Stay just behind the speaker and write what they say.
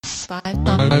Five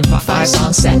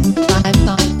song set.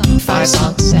 Five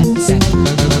song set.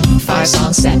 Five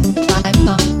song set.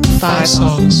 Five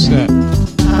song set.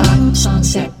 Five song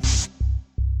set.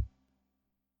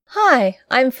 Hi,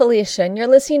 I'm Felicia, and you're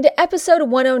listening to episode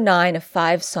 109 of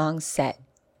 5 Songs Set.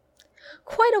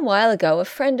 Quite a while ago, a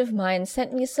friend of mine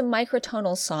sent me some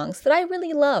microtonal songs that I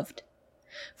really loved.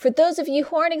 For those of you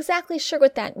who aren't exactly sure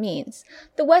what that means,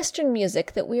 the Western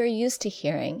music that we are used to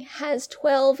hearing has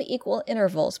 12 equal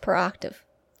intervals per octave.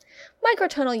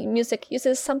 Microtonal music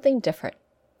uses something different.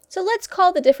 So let's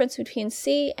call the difference between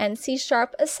C and C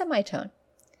sharp a semitone.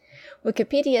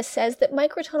 Wikipedia says that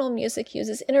microtonal music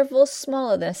uses intervals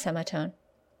smaller than a semitone.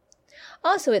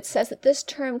 Also, it says that this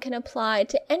term can apply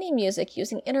to any music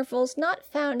using intervals not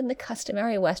found in the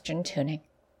customary Western tuning.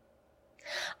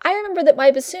 I remember that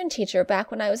my bassoon teacher back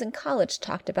when I was in college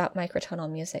talked about microtonal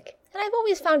music, and I've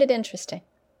always found it interesting.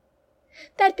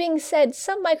 That being said,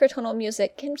 some microtonal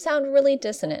music can sound really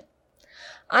dissonant.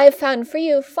 I've found for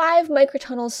you 5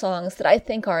 microtonal songs that I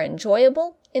think are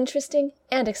enjoyable, interesting,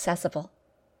 and accessible.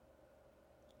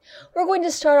 We're going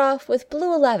to start off with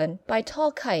Blue 11 by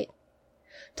Tall Kite.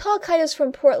 Tall Kite is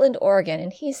from Portland, Oregon,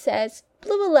 and he says,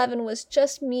 Blue 11 was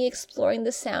just me exploring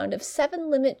the sound of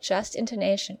 7-limit just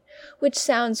intonation, which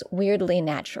sounds weirdly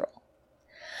natural.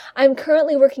 I'm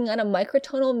currently working on a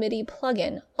microtonal MIDI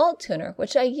plugin, Alttuner,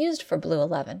 which I used for Blue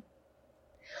 11.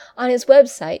 On his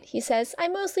website, he says, I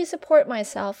mostly support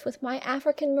myself with my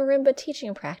African marimba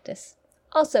teaching practice.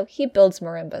 Also, he builds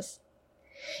marimbas.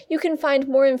 You can find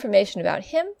more information about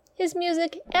him, his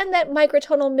music, and that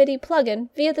microtonal MIDI plugin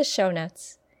via the show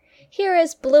notes. Here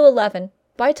is Blue 11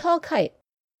 by Tall Kite.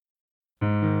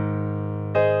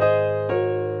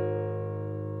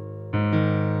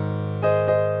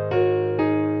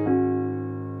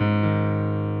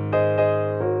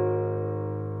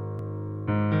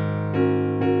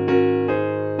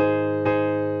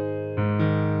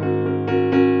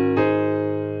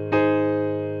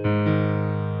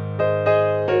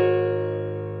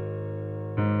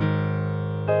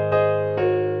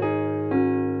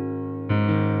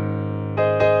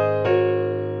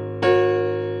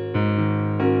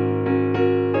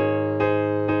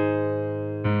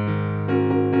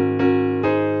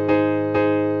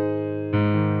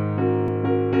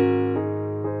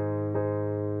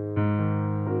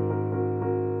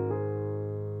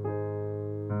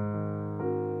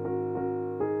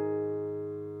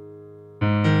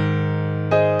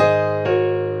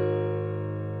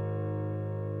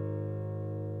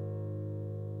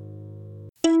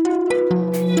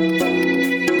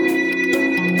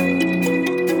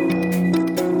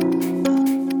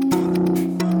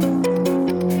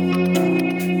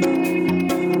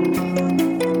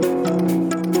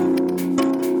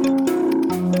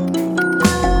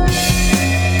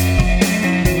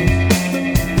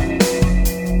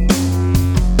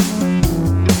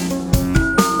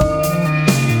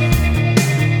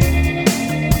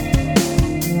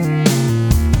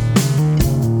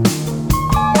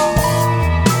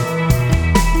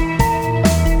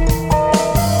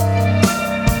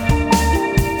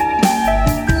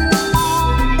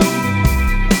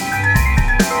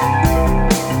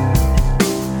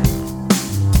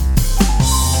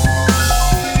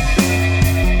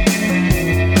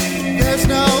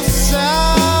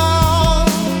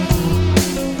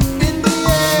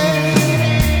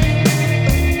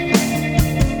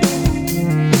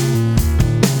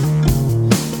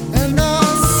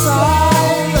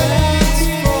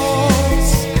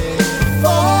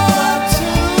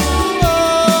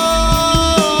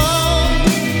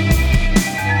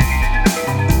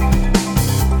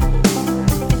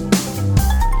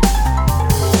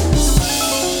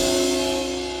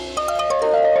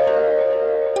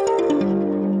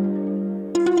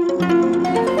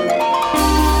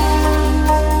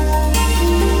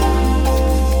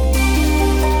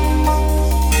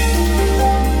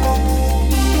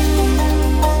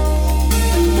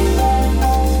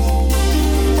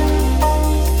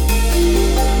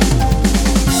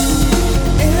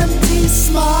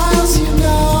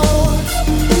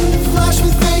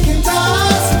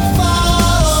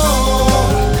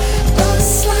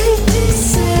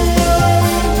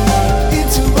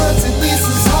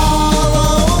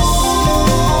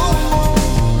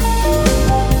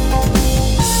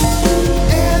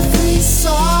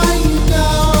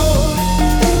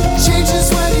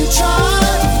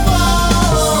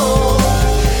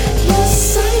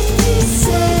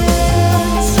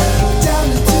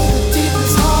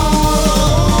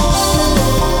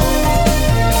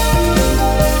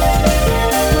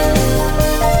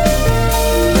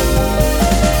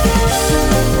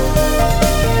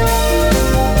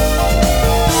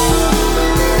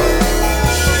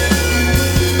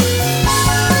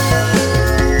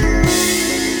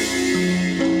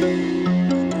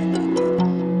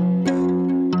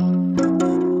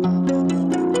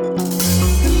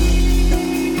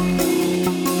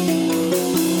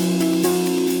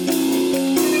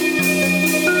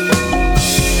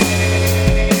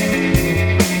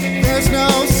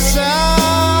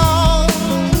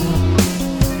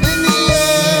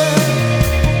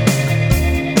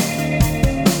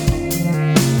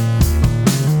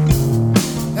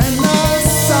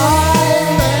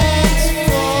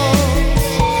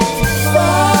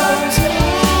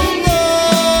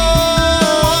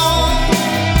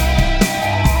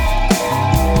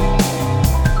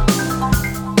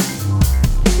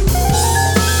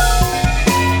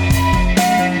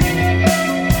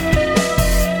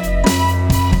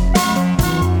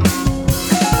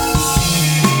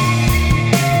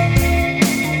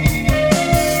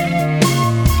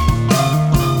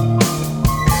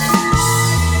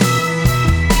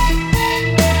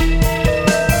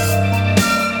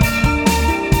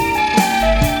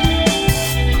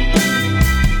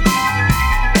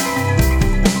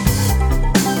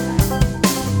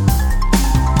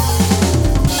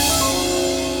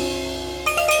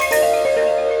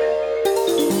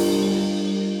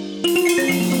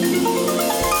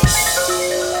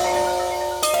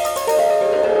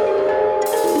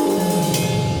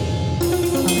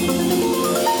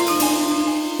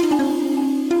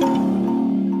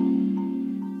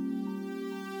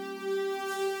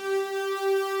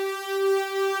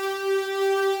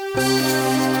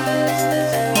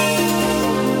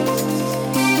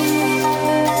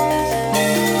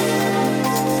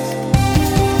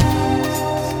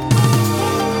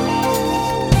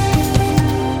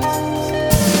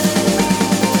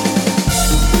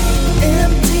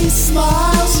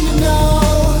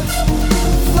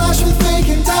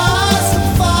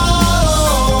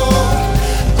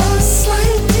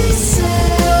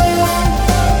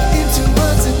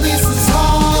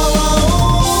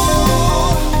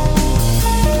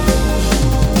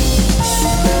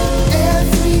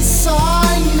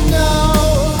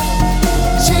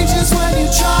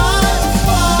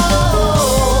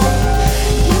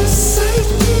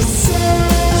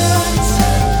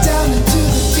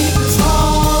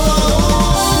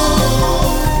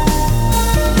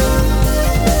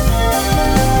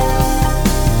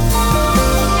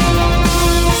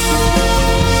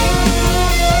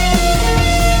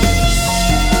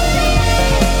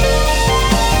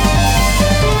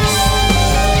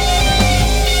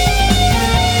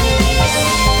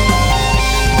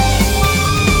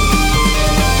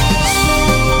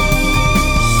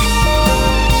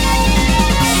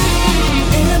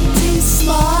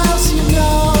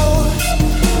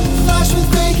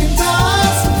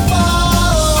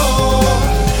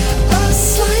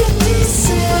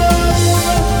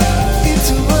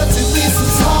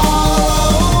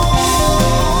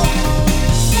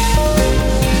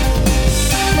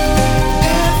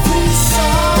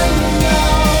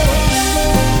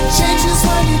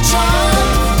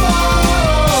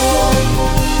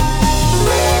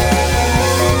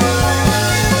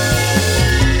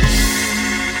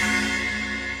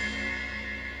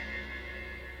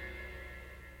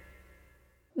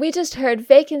 just heard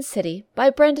Vacant City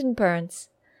by Brendan Burns.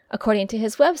 According to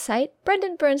his website,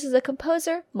 Brendan Burns is a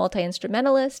composer,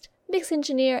 multi-instrumentalist, mix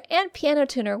engineer, and piano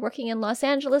tuner working in Los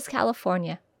Angeles,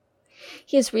 California.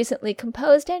 He has recently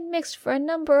composed and mixed for a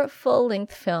number of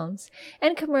full-length films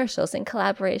and commercials in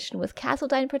collaboration with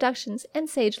Castledine Productions and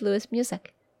Sage Lewis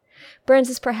Music. Burns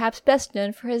is perhaps best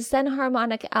known for his Zen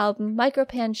harmonic album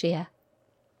Micropangea.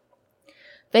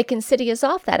 Vacant City is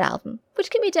off that album,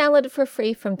 which can be downloaded for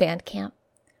free from Bandcamp.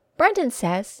 Brendan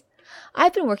says,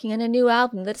 "I've been working on a new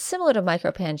album that's similar to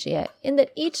Micropangea in that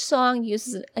each song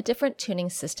uses a different tuning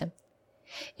system.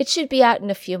 It should be out in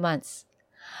a few months.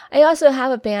 I also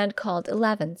have a band called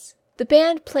Elevens. The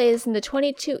band plays in the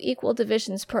 22 equal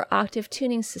divisions per octave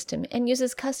tuning system and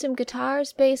uses custom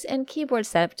guitars, bass, and keyboard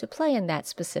setup to play in that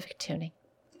specific tuning.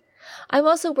 I'm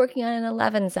also working on an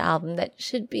Elevens album that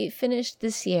should be finished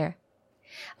this year.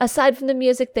 Aside from the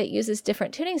music that uses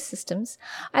different tuning systems,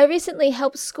 I recently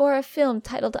helped score a film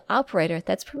titled Operator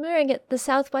that's premiering at the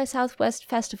South by Southwest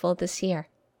Festival this year."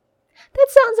 That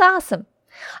sounds awesome!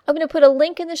 I'm going to put a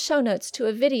link in the show notes to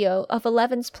a video of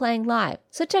Elevens playing live,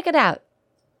 so check it out.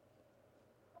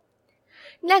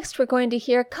 Next, we're going to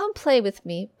hear Come Play With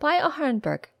Me by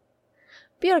Ahernberg.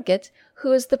 Birgit,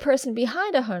 who is the person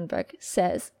behind Ahernberg,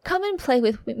 says, "Come and Play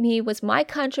With Me was my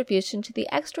contribution to the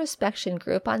Extrospection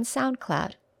group on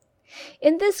SoundCloud.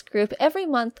 In this group, every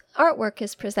month, artwork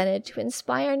is presented to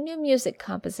inspire new music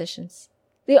compositions.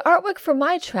 The artwork for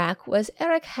my track was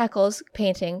Eric Heckel's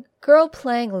painting, Girl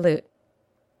Playing Lute.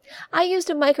 I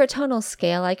used a microtonal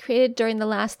scale I created during the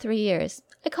last 3 years.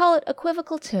 I call it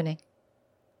equivocal tuning.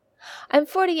 I'm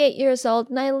 48 years old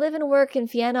and I live and work in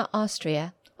Vienna,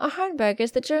 Austria. Ahernberg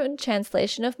is the German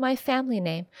translation of my family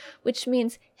name, which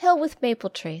means hill with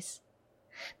maple trees.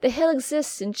 The hill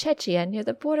exists in Czechia near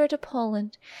the border to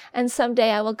Poland, and someday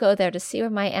I will go there to see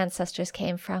where my ancestors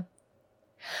came from.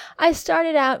 I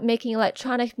started out making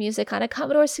electronic music on a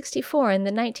Commodore 64 in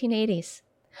the 1980s.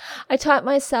 I taught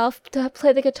myself to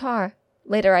play the guitar.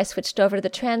 Later I switched over to the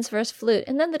transverse flute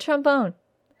and then the trombone.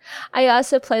 I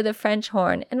also play the French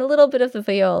horn and a little bit of the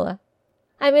viola.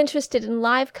 I'm interested in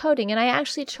live coding, and I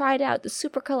actually tried out the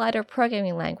Super Collider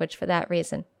programming language for that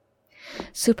reason.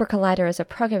 Super Collider is a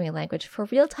programming language for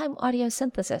real-time audio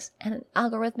synthesis and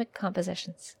algorithmic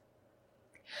compositions.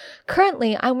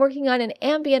 Currently, I'm working on an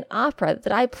ambient opera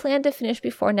that I plan to finish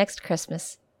before next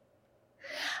Christmas.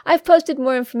 I've posted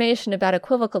more information about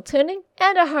equivocal tuning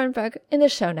and Ahernberg in the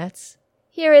show notes.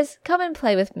 Here is Come and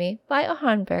Play With Me by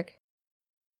Ahernberg.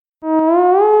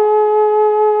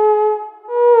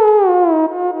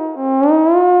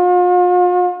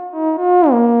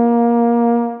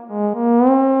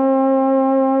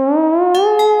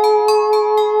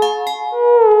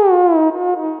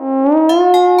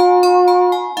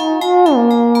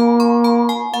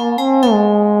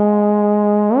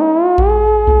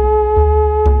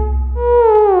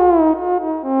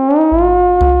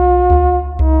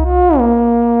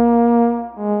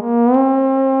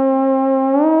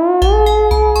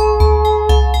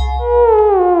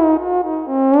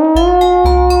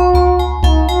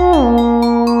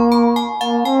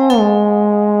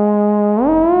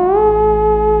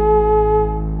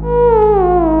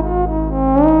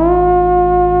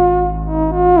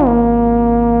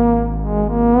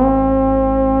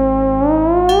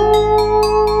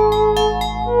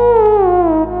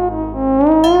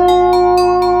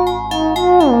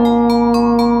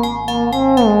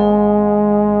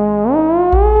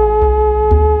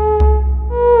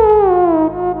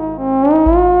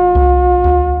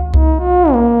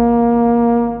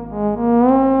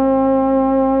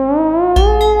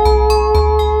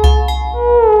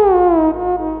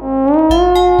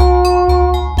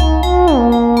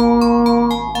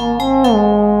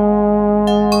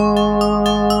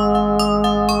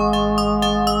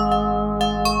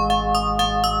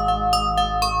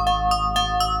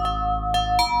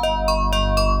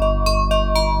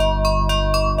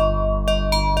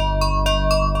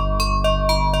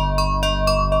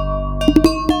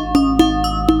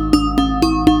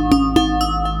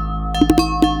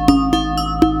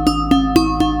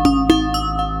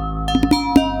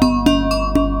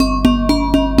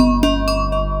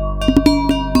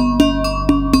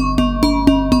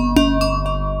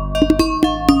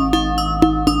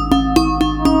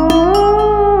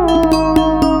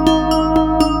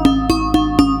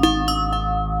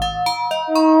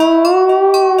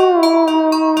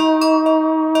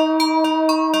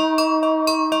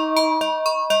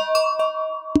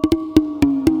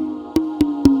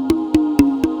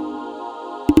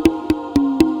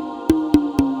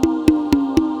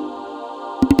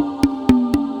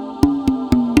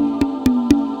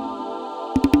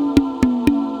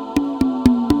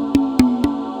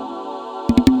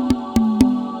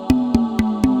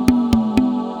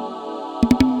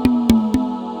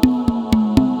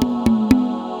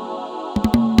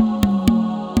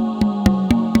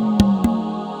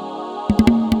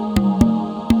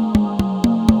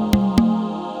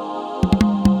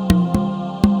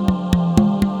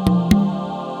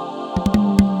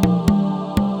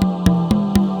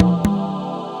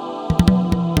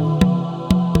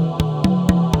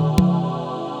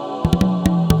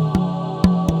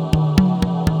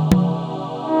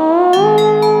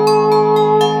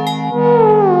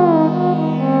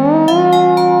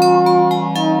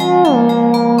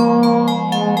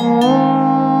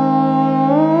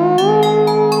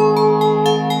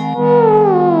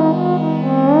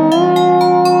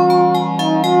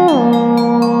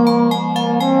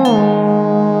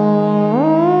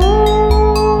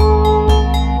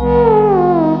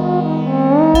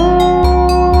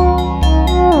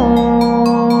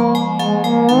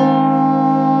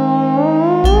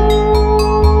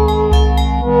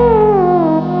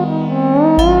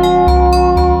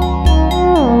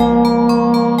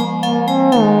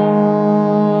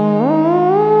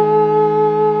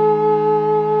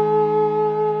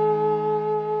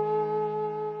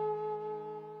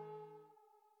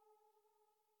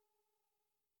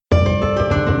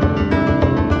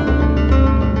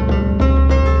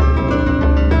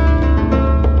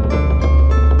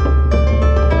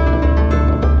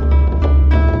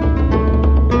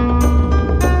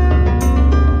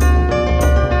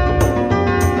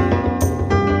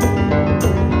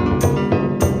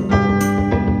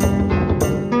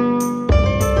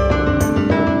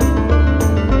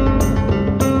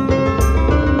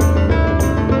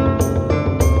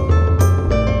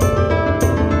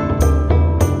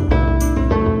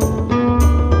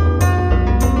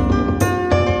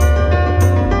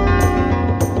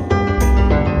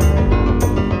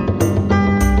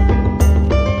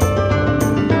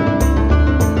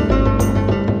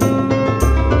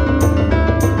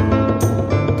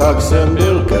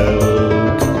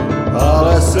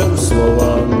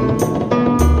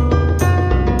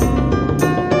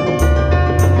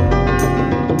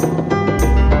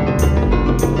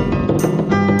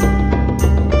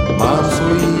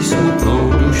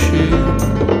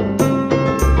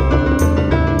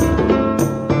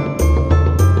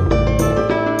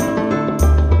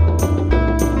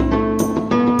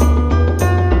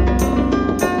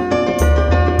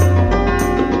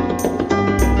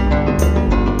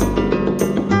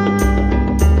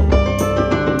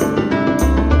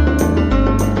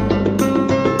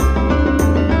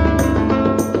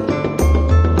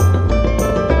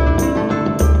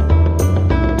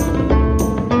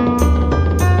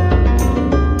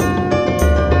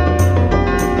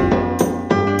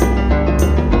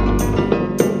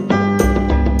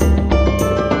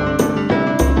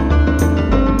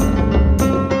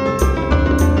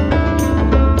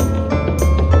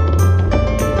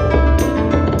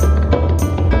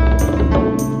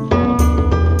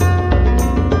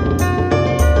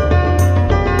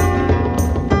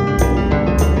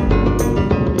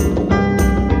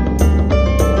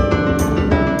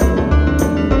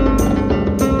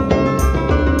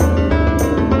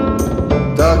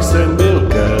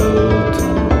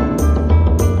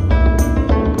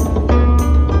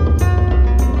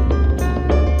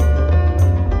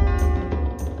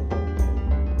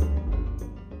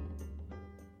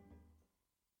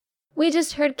 We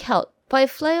just heard Celt by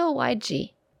Fleo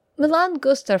YG. Milan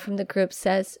Guster from the group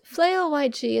says, Fleo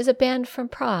YG is a band from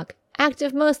Prague,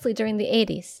 active mostly during the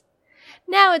 80s.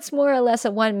 Now it's more or less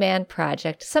a one-man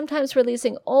project, sometimes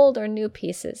releasing old or new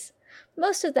pieces.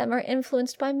 Most of them are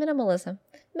influenced by minimalism.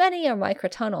 Many are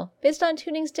microtonal, based on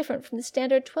tunings different from the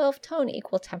standard 12-tone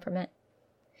equal temperament.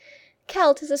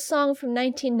 Celt is a song from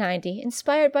 1990,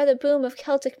 inspired by the boom of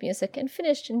Celtic music and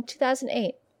finished in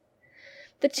 2008.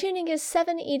 The tuning is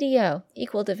 7 EDO,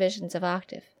 equal divisions of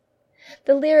octave.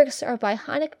 The lyrics are by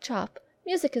Hanik Chop,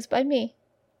 music is by me.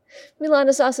 Milan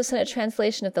has also sent a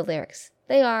translation of the lyrics.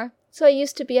 They are, so I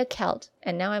used to be a Celt,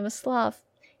 and now I'm a Slav.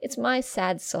 It's my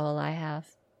sad soul I have.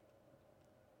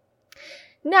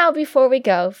 Now, before we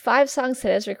go, 5 Song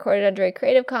Set is recorded under a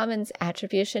Creative Commons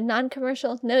Attribution,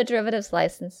 Non-Commercial, No Derivatives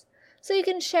license, so you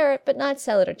can share it but not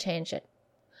sell it or change it.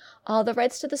 All the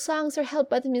rights to the songs are held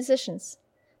by the musicians.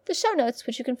 The show notes,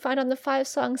 which you can find on the 5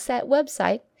 Song Set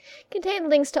website, contain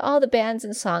links to all the bands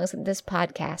and songs in this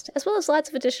podcast, as well as lots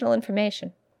of additional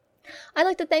information. I'd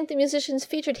like to thank the musicians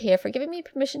featured here for giving me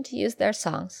permission to use their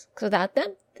songs, because without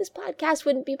them, this podcast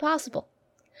wouldn't be possible.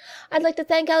 I'd like to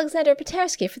thank Alexander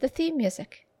Petersky for the theme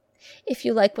music. If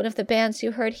you like one of the bands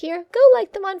you heard here, go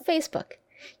like them on Facebook.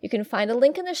 You can find a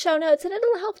link in the show notes and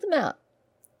it'll help them out.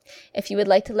 If you would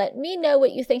like to let me know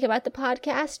what you think about the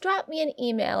podcast, drop me an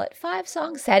email at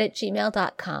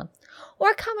 5songset@gmail.com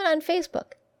or comment on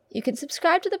Facebook. You can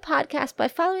subscribe to the podcast by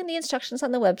following the instructions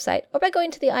on the website or by going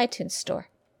to the iTunes store.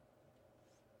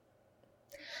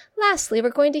 Lastly, we're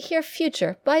going to hear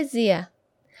Future by Zia.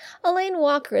 Elaine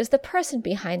Walker is the person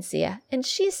behind Zia, and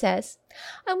she says,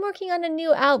 I'm working on a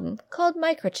new album called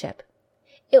Microchip.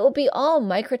 It will be all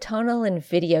microtonal and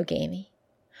video gamey.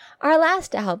 Our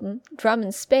last album, Drum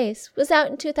in Space, was out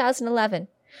in 2011,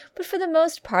 but for the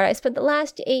most part I spent the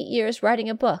last 8 years writing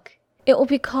a book. It will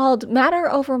be called Matter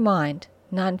Over Mind,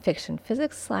 Nonfiction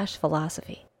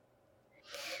Physics/Philosophy.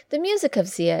 The music of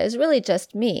Zia is really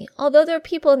just me, although there are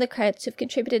people in the credits who've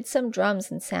contributed some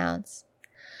drums and sounds.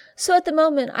 So at the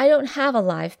moment, I don't have a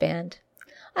live band.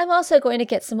 I'm also going to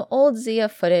get some old Zia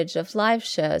footage of live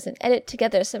shows and edit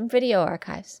together some video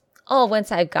archives, all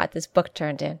once I've got this book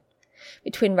turned in.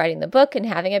 Between writing the book and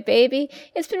having a baby,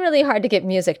 it's been really hard to get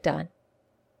music done.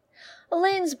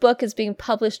 Elaine's book is being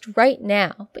published right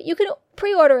now, but you can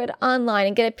pre-order it online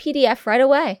and get a PDF right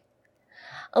away.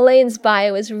 Elaine's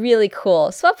bio is really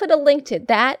cool, so I'll put a link to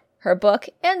that, her book,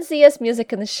 and Zia's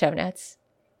music in the show notes.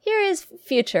 Here is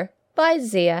Future by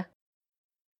Zia.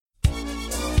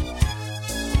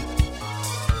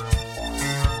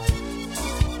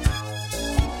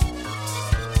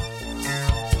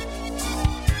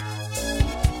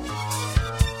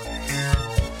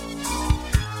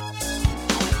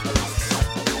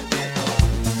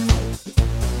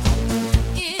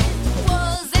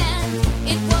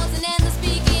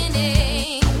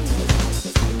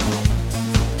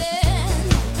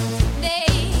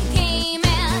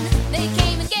 They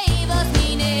came and gave us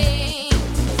meaning.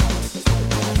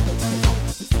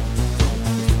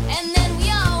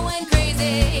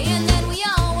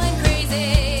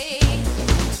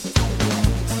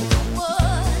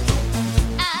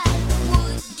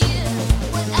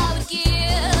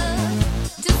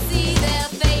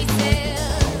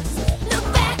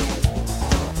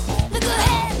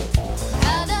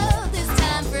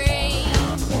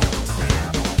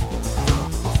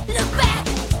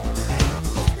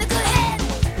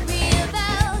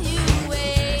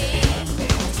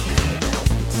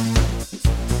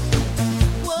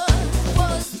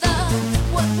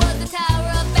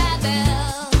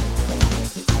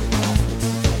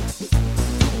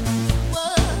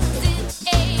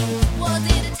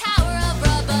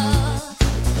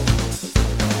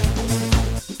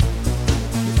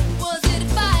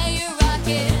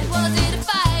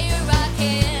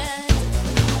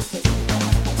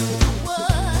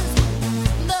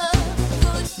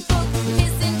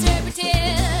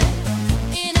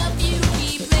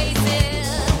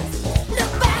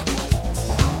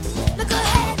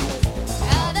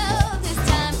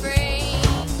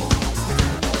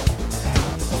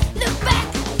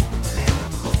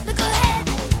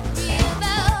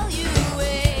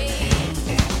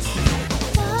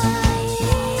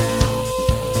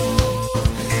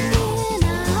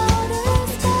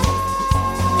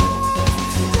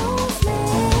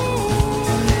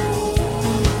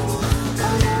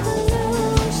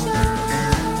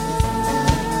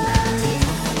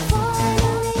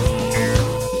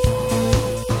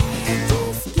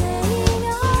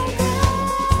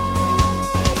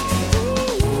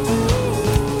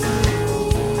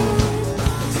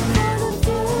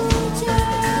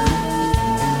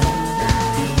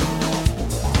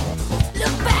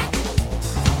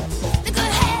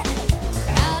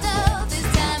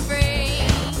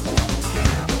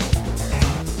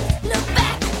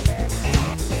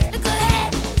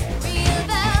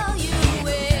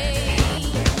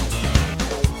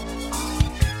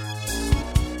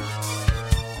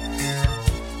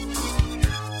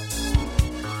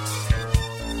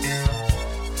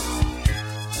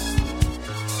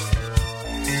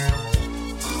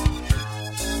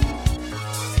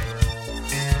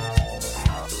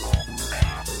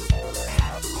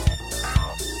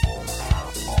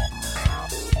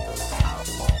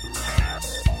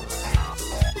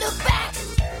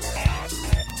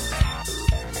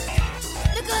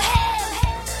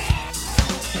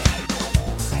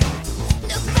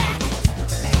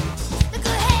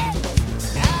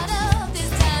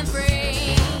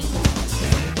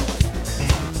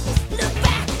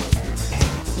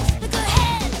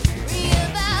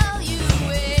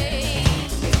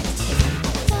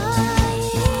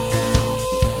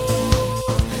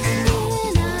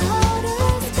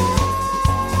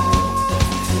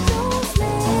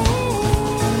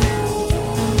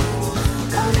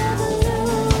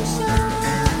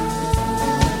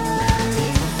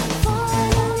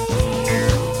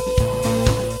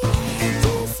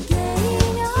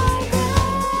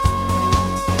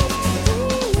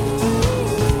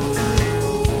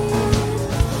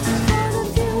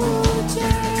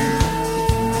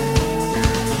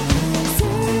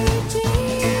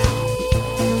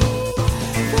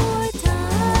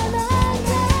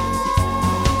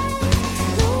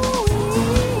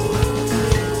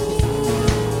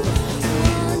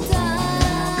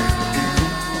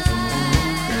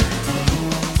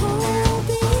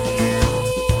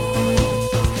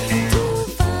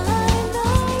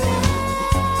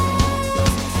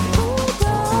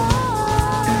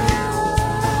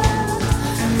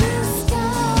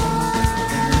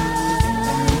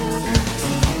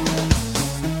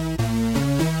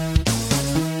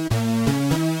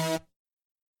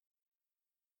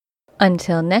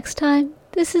 Until next time,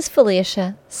 this is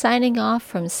Felicia signing off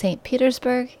from St.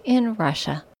 Petersburg in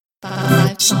Russia.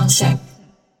 5 song set.